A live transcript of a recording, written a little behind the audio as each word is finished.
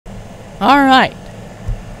Alright,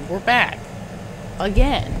 we're back.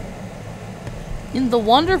 Again. In the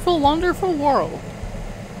wonderful, wonderful world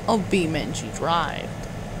of Beam.NGdrive.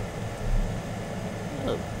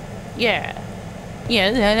 Yeah.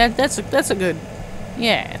 Yeah, that's a good...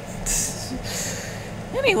 Yeah.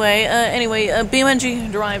 Anyway,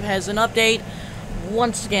 Beam.NGdrive has an update.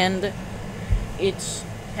 Once again, it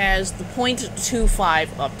has the 0.25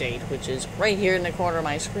 update, which is right here in the corner of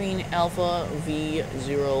my screen, Alpha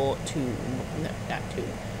V02, no, not 2,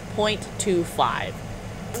 0.25.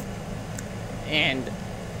 And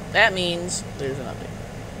that means there's an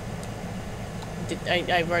update.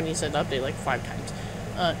 I've already said update like 5 times.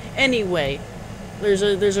 Anyway, there's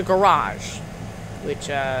a garage, which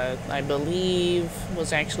I believe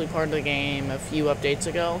was actually part of the game a few updates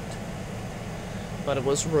ago, but it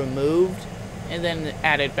was removed and then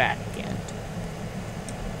added back again.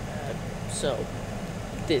 So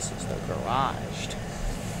this is the garage.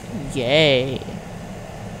 Yay!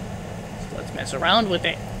 So let's mess around with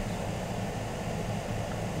it.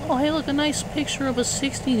 Oh, hey, look, a nice picture of a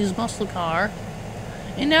 60s muscle car.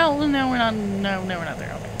 And now we're not there.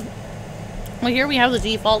 Okay. Well, here we have the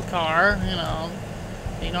default car, you know,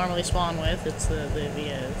 they normally spawn with. It's the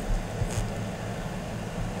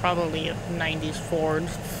probably a 90s Ford,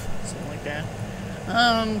 something like that.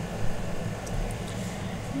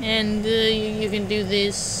 And you can do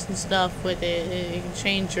this and stuff with it. You can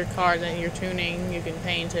change your car that you're tuning. You can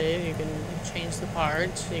paint it. You can change the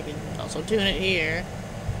parts. You can also tune it here.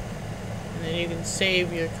 And then you can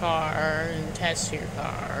save your car and test your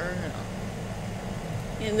car. You know.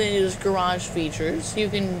 And then there's garage features. You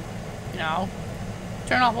can, you know,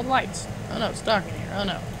 turn off all the lights. Oh no, it's dark in here. Oh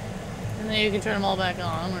no. And then you can turn them all back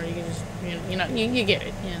on, or you can just, you get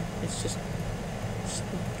it. Yeah, it's just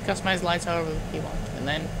customize the lights however you want. And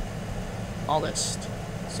then all this.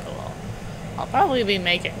 So I'll probably be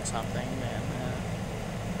making something then.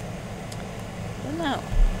 I don't know.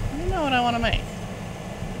 I don't know what I want to make.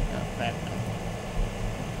 Okay.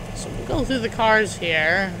 So we'll go through the cars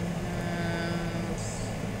here.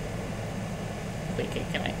 Wait,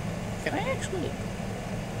 can I actually?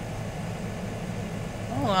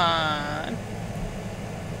 Hold on.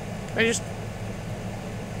 I just...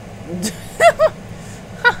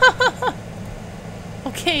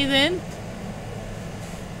 Okay, then.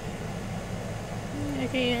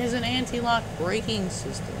 Okay, it has an anti-lock braking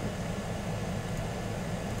system.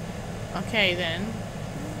 Okay, then.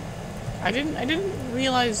 I didn't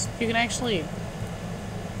realize you can actually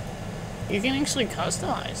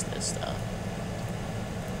customize this stuff.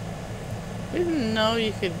 I didn't know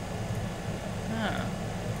you could. Huh.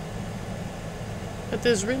 But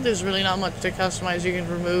there's really not much to customize. You can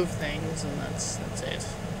remove things, and that's it.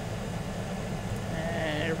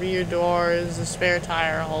 Rear doors, a spare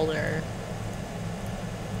tire holder,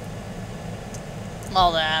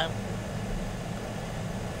 all that.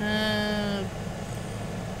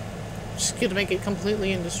 Just gonna make it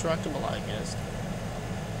completely indestructible, I guess.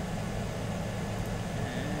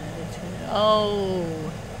 Oh,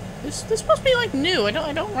 this must be like new. I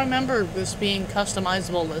don't remember this being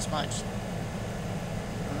customizable this much.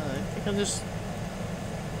 I think I'll just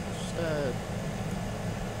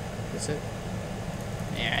is it?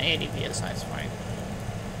 Yeah, 80 PSI is fine.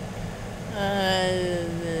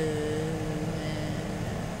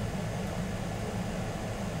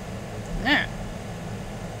 Yeah.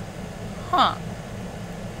 Huh.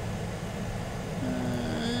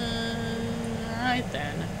 Alright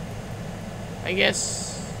then. I guess...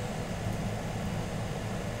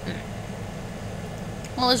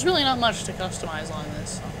 Well, there's really not much to customize on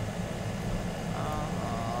this, so...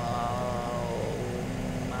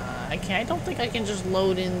 I don't think I can just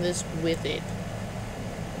load in this with it.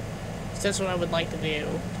 That's what I would like to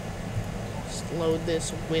do. Just load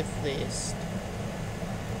this with this.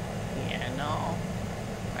 Yeah, no.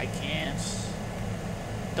 I can't.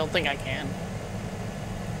 Don't think I can.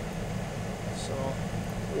 So,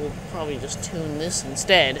 we'll probably just tune this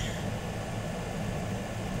instead.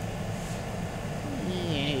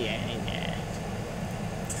 Yeah.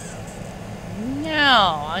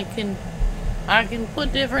 No, I can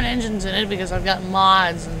put different engines in it because I've got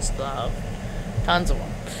mods and stuff. Tons of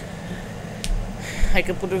them. I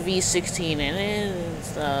could put a V16 in it and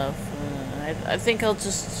stuff. I think I'll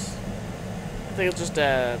just...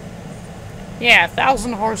 yeah,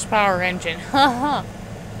 1,000 horsepower engine. Haha.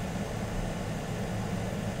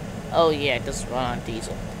 Oh yeah, it does run on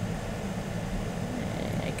diesel.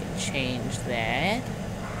 I can change that.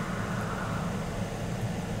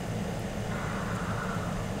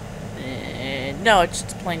 No, it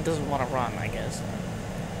just plain doesn't want to run, I guess.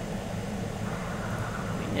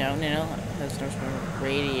 No, that's no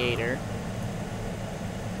radiator.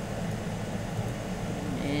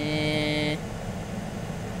 It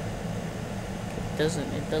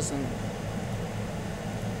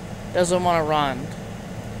doesn't want to run.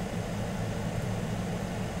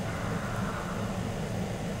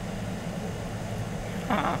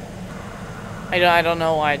 Huh. I don't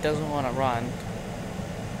know why it doesn't want to run.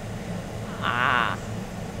 Ah.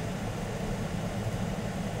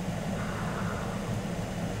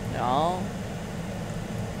 No.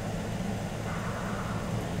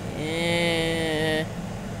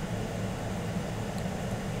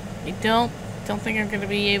 I don't think I'm gonna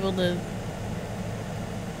be able to.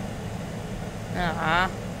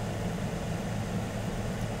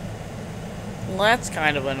 Well, that's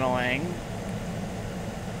kind of annoying.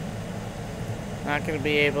 Not gonna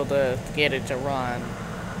be able to get it to run.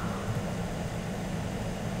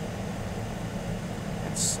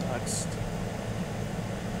 That sucks.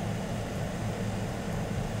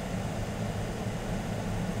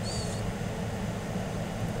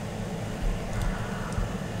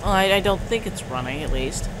 Well, I don't think it's running, at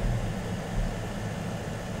least.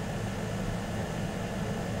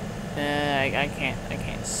 I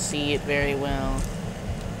can't see it very well.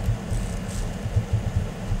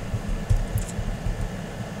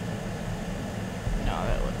 No,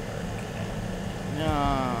 that wouldn't work.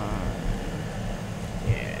 No.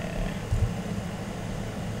 Yeah.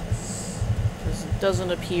 This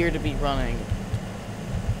doesn't appear to be running.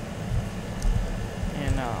 Yeah,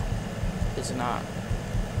 no. It's not.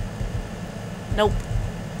 Nope.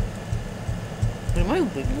 Am I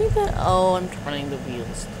wiggling that? Oh, I'm turning the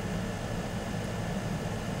wheels.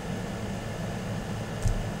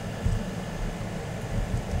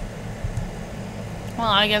 Well,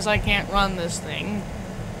 I guess I can't run this thing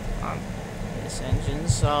on this engine,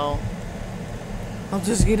 so I'll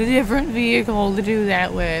just get a different vehicle to do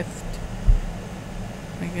that with.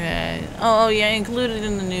 Okay. Oh yeah, included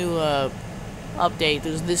in the new update,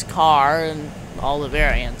 there's this car and all the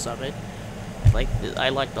variants of it. I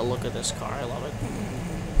like the look of this car. I love it.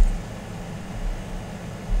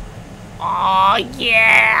 Oh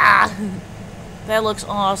yeah! That looks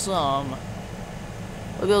awesome.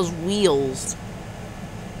 Look at those wheels.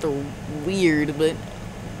 They're weird, but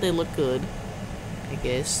they look good, I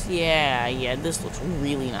guess. Yeah, this looks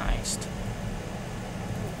really nice.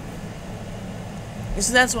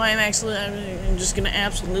 So that's why I'm just gonna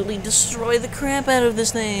absolutely destroy the crap out of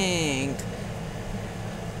this thing.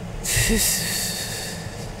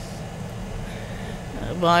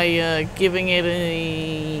 By giving it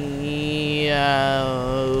a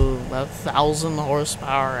 1,000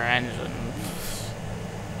 horsepower engine.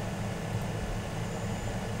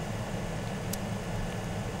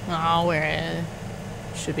 Oh, where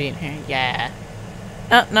should be in here? Yeah.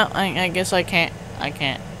 Oh no, I guess I can't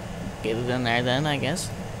get it in there then. I guess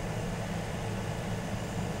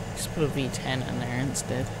just put a V10 in there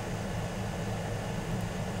instead.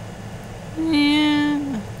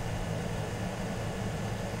 Yeah.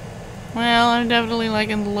 Well, I'm definitely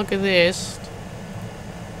liking the look of this.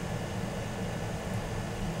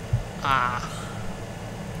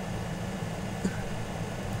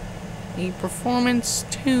 A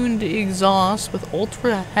performance-tuned exhaust with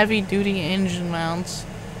ultra-heavy-duty engine mounts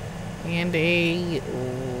and a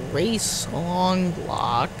race-along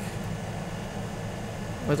block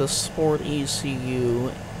with a sport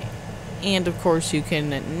ECU. And of course, you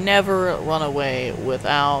can never run away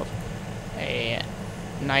without a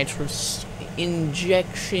nitrous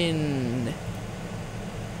injection.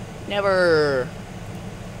 Never.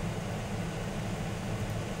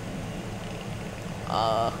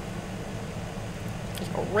 A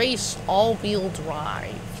race all-wheel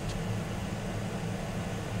drive.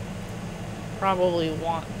 Probably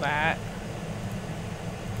want that.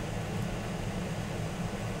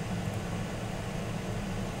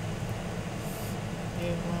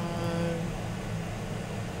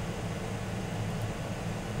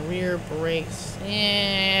 Rear brakes.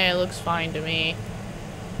 Yeah, it looks fine to me.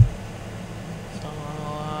 So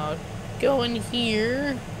I'll go in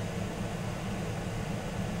here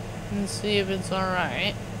and see if it's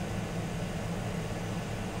alright.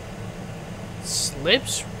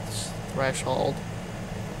 Slips threshold.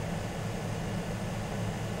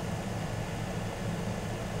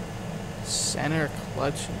 Center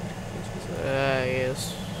clutch.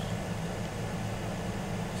 Yes.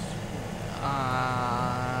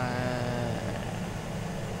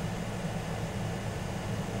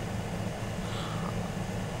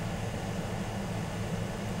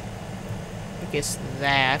 I guess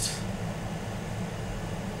that.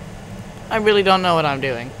 I really don't know what I'm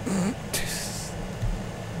doing.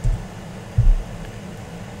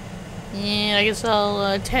 And I guess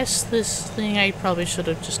I'll test this thing. I probably should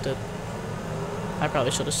have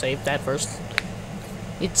saved that first.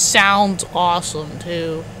 It sounds awesome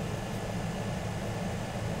too.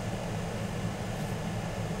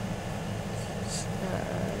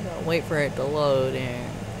 Gotta wait for it to load in.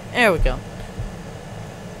 There we go.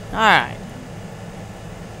 Alright.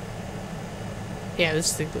 Yeah,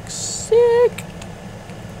 this thing looks sick.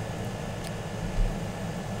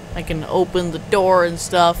 I can open the door and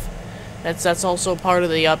stuff. That's also part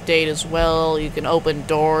of the update as well. You can open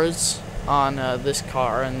doors on this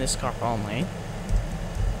car and this car only.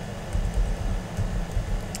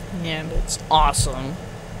 And it's awesome.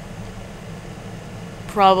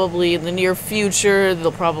 Probably in the near future,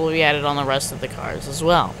 they'll probably be added on the rest of the cars as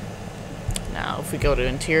well. Now, if we go to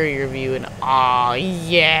interior view and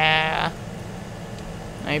yeah,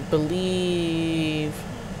 I believe.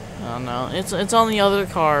 Oh no, it's on the other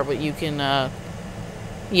car, but you can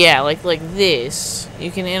yeah, like this. You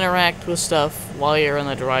can interact with stuff while you're in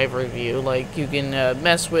the driver view. Like you can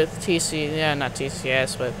mess with not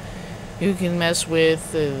TCS, but you can mess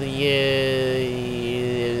with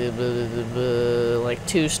like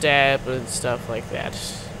two-step and stuff like that.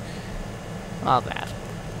 All that.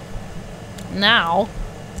 Now,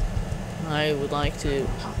 I would like to.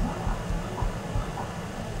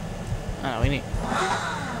 Oh, we need.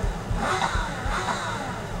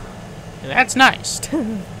 That's nice.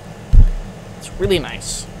 It's really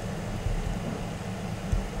nice.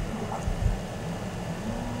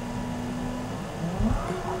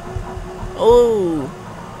 Oh.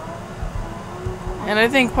 And I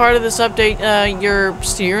think part of this update, your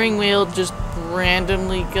steering wheel just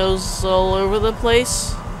randomly goes all over the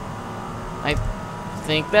place. I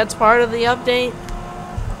think that's part of the update.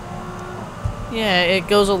 Yeah, it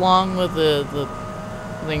goes along with the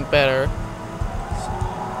thing better.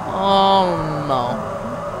 Oh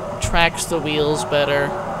no. Tracks the wheels better.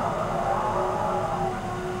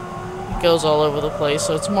 It goes all over the place,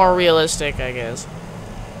 so it's more realistic, I guess.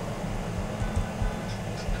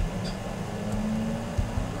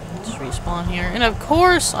 Just respawn here. And of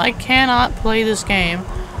course, I cannot play this game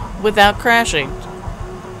without crashing.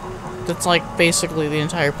 That's like basically the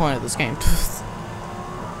entire point of this game.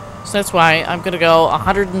 So that's why I'm gonna go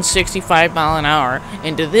 165 miles an hour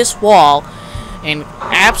into this wall and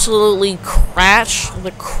absolutely crash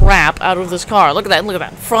the crap out of this car. Look at that, look at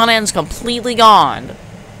that. Front end's completely gone.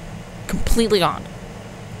 Completely gone.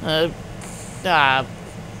 Yeah,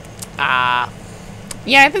 I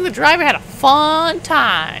think the driver had a fun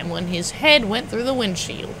time when his head went through the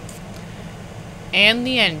windshield. And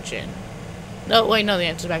the engine. No, wait, no, the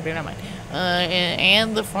engine's back there, never mind.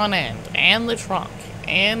 And the front end, and the trunk,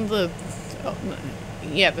 and the... Oh,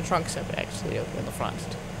 yeah, the trunk's actually over in the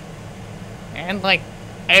front. And, like,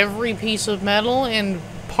 every piece of metal and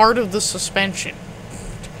part of the suspension.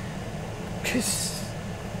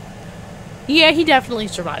 Yeah, he definitely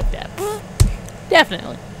survived that.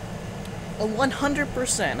 Definitely.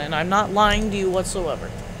 100%, and I'm not lying to you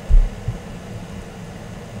whatsoever.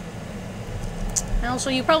 Also,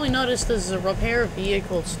 you probably noticed there's a repair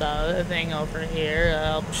vehicle stuff thing over here.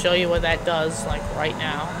 I'll show you what that does, like, right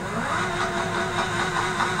now.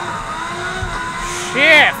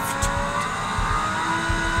 Shift!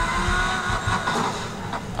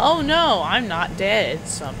 Oh no, I'm not dead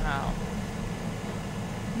somehow.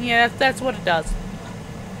 Yeah, that's what it does.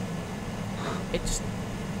 It just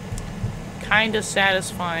kind of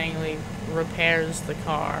satisfyingly repairs the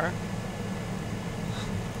car,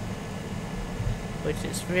 which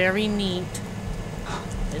is very neat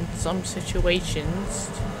in some situations.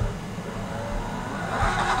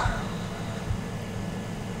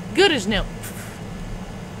 Good as new.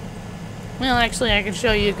 Well, actually, I can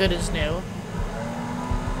show you good as new.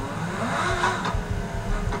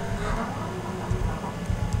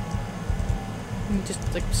 And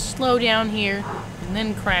just like slow down here and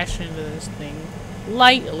then crash into this thing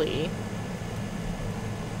lightly.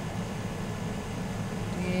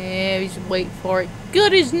 Yeah, we should wait for it.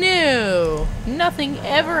 Good as new! Nothing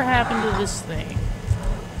ever happened to this thing.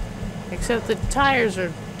 Except the tires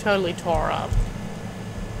are totally tore up.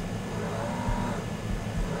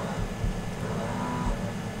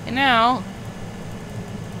 And now,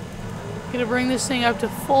 I'm gonna bring this thing up to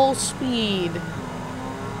full speed.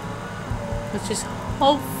 Which is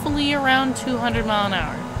hopefully around 200 miles an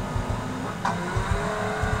hour.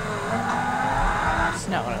 That's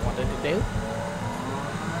not what I wanted to do.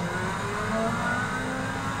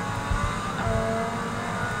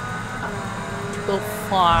 Go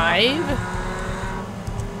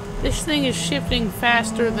 5. This thing is shifting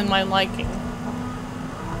faster than my liking.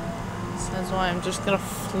 So that's why I'm just gonna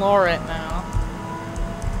floor it now.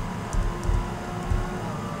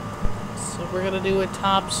 So we're gonna do a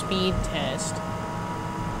top speed test.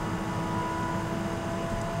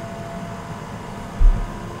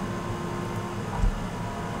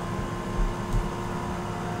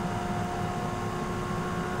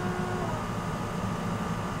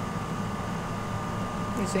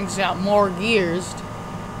 This thing's got more gears.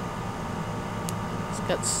 It's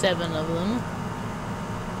got 7 of them.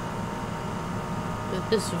 With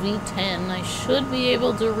this V10, I should be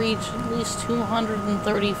able to reach at least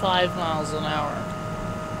 235 miles an hour.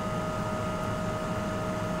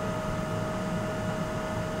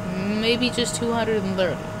 Maybe just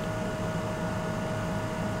 230.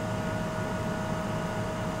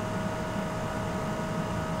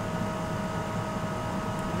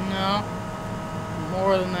 No,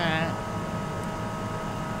 more than that.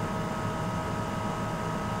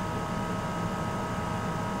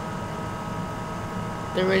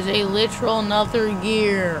 There is a literal another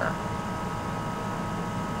gear.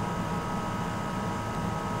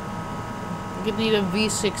 You could need a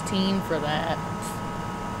V16 for that.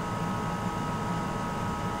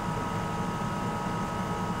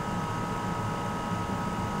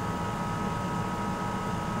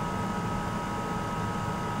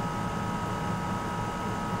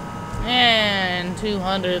 And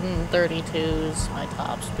 232 is my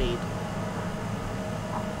top speed.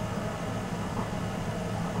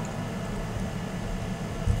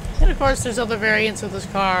 And of course, there's other variants of this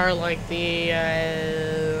car, like the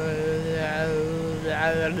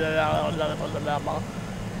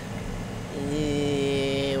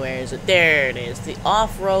where is it? There it is. The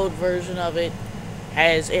off-road version of it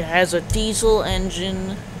has a diesel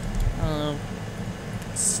engine.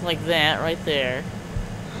 It's like that right there.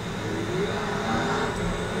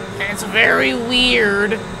 And it's very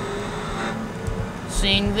weird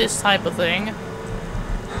seeing this type of thing.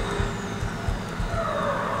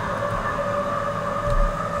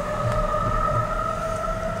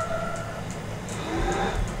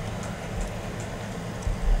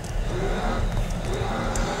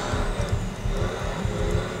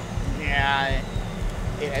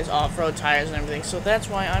 It has off-road tires and everything, so that's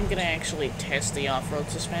why I'm gonna actually test the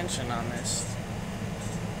off-road suspension on this.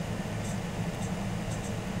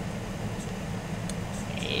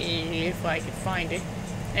 If I could find it.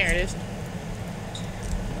 There it is.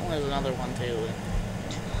 Oh, there's another one too.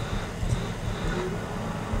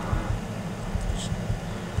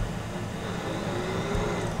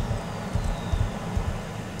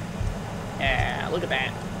 Yeah, look at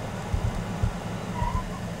that.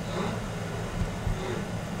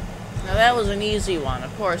 Now that was an easy one.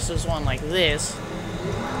 Of course, there's one like this.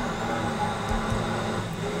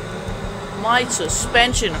 My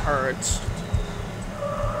suspension hurts.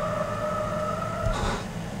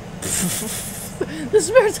 The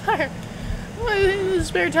spare tire. The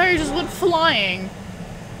spare tire just went flying.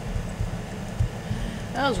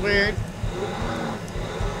 That was weird.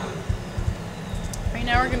 Right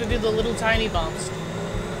now we're gonna do the little tiny bumps,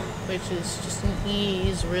 which is just an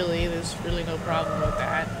ease, really. There's really no problem with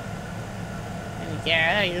that. And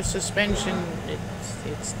yeah, your suspension,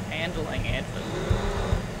 it's handling it, but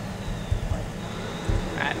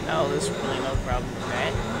I know there's really no problem with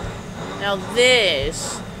that. Now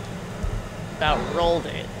this about rolled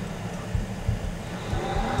it.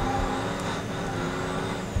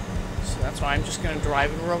 So that's why I'm just gonna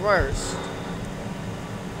drive in reverse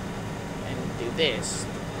and do this.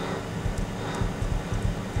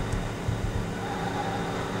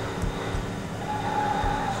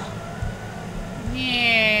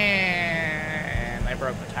 And I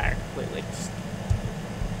broke my tire completely.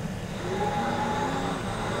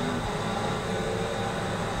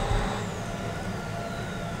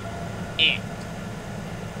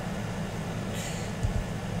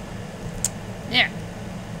 Yeah,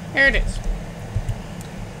 here it is.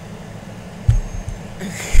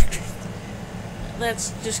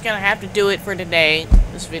 That's just gonna have to do it for today.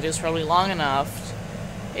 This video's probably long enough.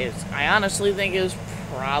 I honestly think it was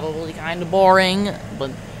probably kind of boring,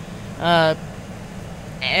 but I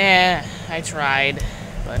tried,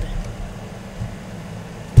 but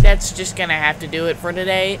that's just gonna have to do it for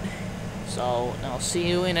today. So I'll see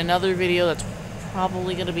you in another video that's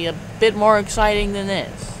probably gonna be a bit more exciting than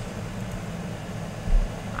this.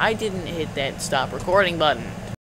 I didn't hit that stop recording button.